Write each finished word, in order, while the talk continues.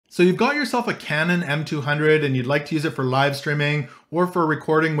So you've got yourself a Canon M200 and you'd like to use it for live streaming or for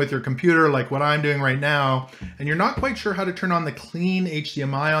recording with your computer like what I'm doing right now, and you're not quite sure how to turn on the clean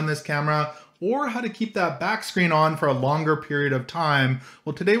HDMI on this camera or how to keep that back screen on for a longer period of time.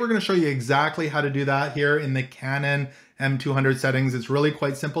 Well, today we're going to show you exactly how to do that here in the Canon M200 settings. It's really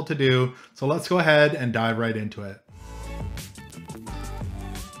quite simple to do. So let's go ahead and dive right into it.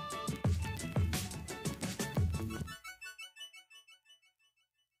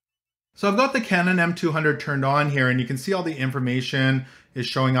 So I've got the Canon M200 turned on here and you can see all the information is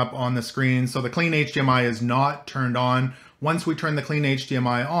showing up on the screen. So the clean HDMI is not turned on. Once we turn the clean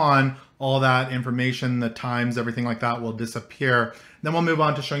HDMI on, all that information, the times, everything like that will disappear. Then we'll move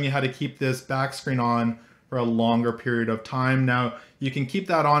on to showing you how to keep this back screen on for a longer period of time. Now, you can keep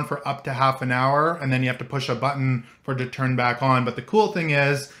that on for up to half an hour and then you have to push a button for it to turn back on. But the cool thing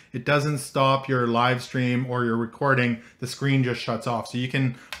is it doesn't stop your live stream or your recording. The screen just shuts off. So you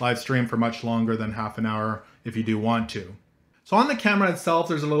can live stream for much longer than half an hour if you do want to. So on the camera itself,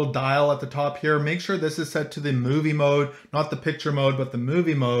 there's a little dial at the top here. Make sure this is set to the movie mode, not the picture mode, but the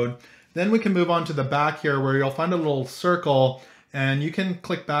movie mode. Then we can move on to the back here where you'll find a little circle and you can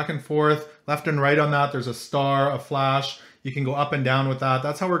click back and forth, left and right on that. There's a star, a flash. You can go up and down with that.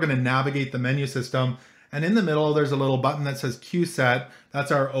 That's how we're going to navigate the menu system. And in the middle, there's a little button that says Q set.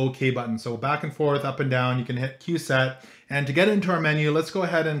 That's our OK button. So back and forth, up and down, you can hit Q set. And to get into our menu, let's go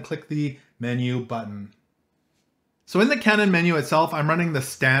ahead and click the menu button. So in the Canon menu itself, I'm running the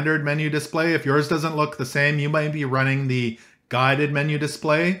standard menu display. If yours doesn't look the same, you might be running the guided menu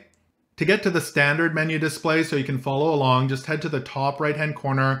display. To get to the standard menu display so you can follow along, just head to the top right-hand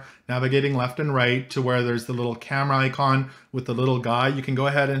corner, navigating left and right to where there's the little camera icon with the little guy. You can go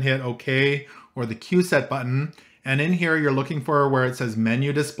ahead and hit OK or the Q set button. And in here, you're looking for where it says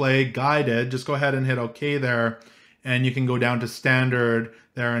menu display guided. Just go ahead and hit OK there. And you can go down to standard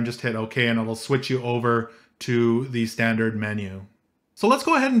there and just hit OK and it'll switch you over to the standard menu. So let's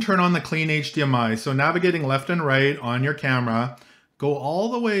go ahead and turn on the clean HDMI. So navigating left and right on your camera, go all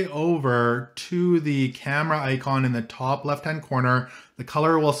the way over to the camera icon in the top left-hand corner. The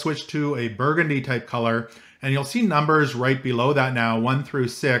color will switch to a burgundy type color, and you'll see numbers right below that now, 1 through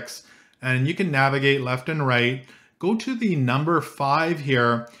 6, and you can navigate left and right. Go to the number 5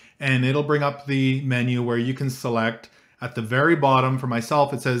 here, and it'll bring up the menu where you can select. At the very bottom, for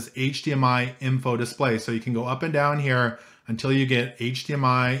myself, it says HDMI info display. So you can go up and down here until you get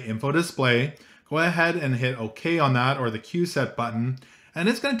HDMI info display. Go ahead and hit OK on that or the Q set button, and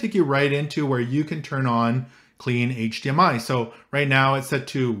it's going to take you right into where you can turn on clean HDMI. So right now it's set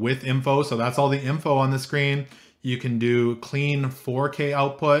to with info, so that's all the info on the screen. You can do clean 4K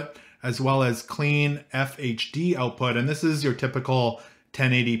output as well as clean FHD output, and this is your typical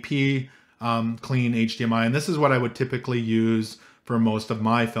 1080p clean HDMI, and this is what I would typically use for most of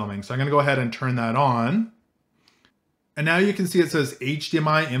my filming. So I'm going to go ahead and turn that on. And now you can see it says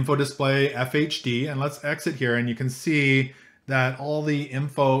HDMI info display FHD, and let's exit here and you can see that all the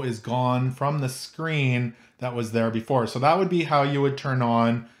info is gone from the screen that was there before. So that would be how you would turn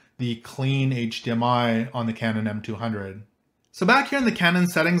on the clean HDMI on the Canon M200. So back here in the Canon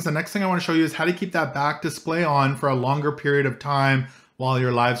settings, the next thing I want to show you is how to keep that back display on for a longer period of time while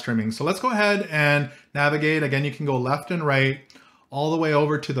you're live streaming. So let's go ahead and navigate. Again, you can go left and right all the way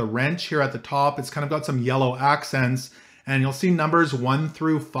over to the wrench here at the top. It's kind of got some yellow accents and you'll see numbers 1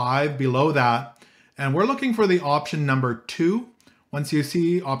 through 5 below that. And we're looking for the option number 2. Once you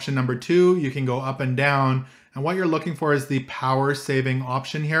see option number 2, you can go up and down. And what you're looking for is the power saving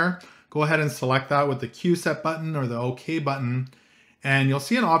option here. Go ahead and select that with the Q set button or the OK button. And you'll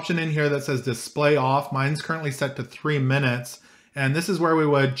see an option in here that says display off. Mine's currently set to 3 minutes. And this is where we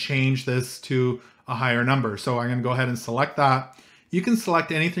would change this to a higher number. So I'm going to go ahead and select that. You can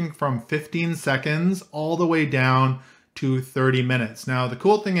select anything from 15 seconds all the way down to 30 minutes. Now, the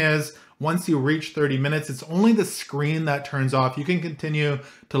cool thing is once you reach 30 minutes, it's only the screen that turns off. You can continue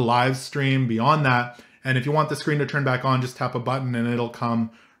to live stream beyond that. And if you want the screen to turn back on, just tap a button and it'll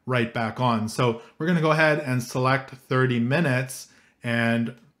come right back on. So we're going to go ahead and select 30 minutes.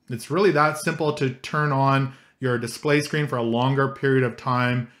 And it's really that simple to turn on your display screen for a longer period of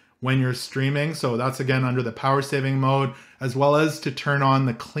time when you're streaming. So that's again under the power saving mode, as well as to turn on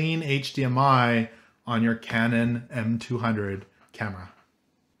the clean HDMI on your Canon M200 camera.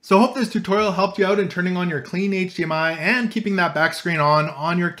 So I hope this tutorial helped you out in turning on your clean HDMI and keeping that back screen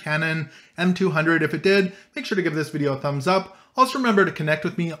on your Canon M200. If it did, make sure to give this video a thumbs up. Also remember to connect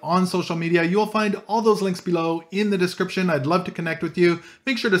with me on social media. You'll find all those links below in the description. I'd love to connect with you.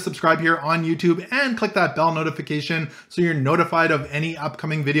 Make sure to subscribe here on YouTube and click that bell notification so you're notified of any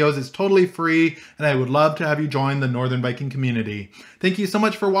upcoming videos. It's totally free, and I would love to have you join the Northern Biking community. Thank you so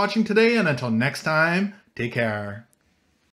much for watching today, and until next time, take care.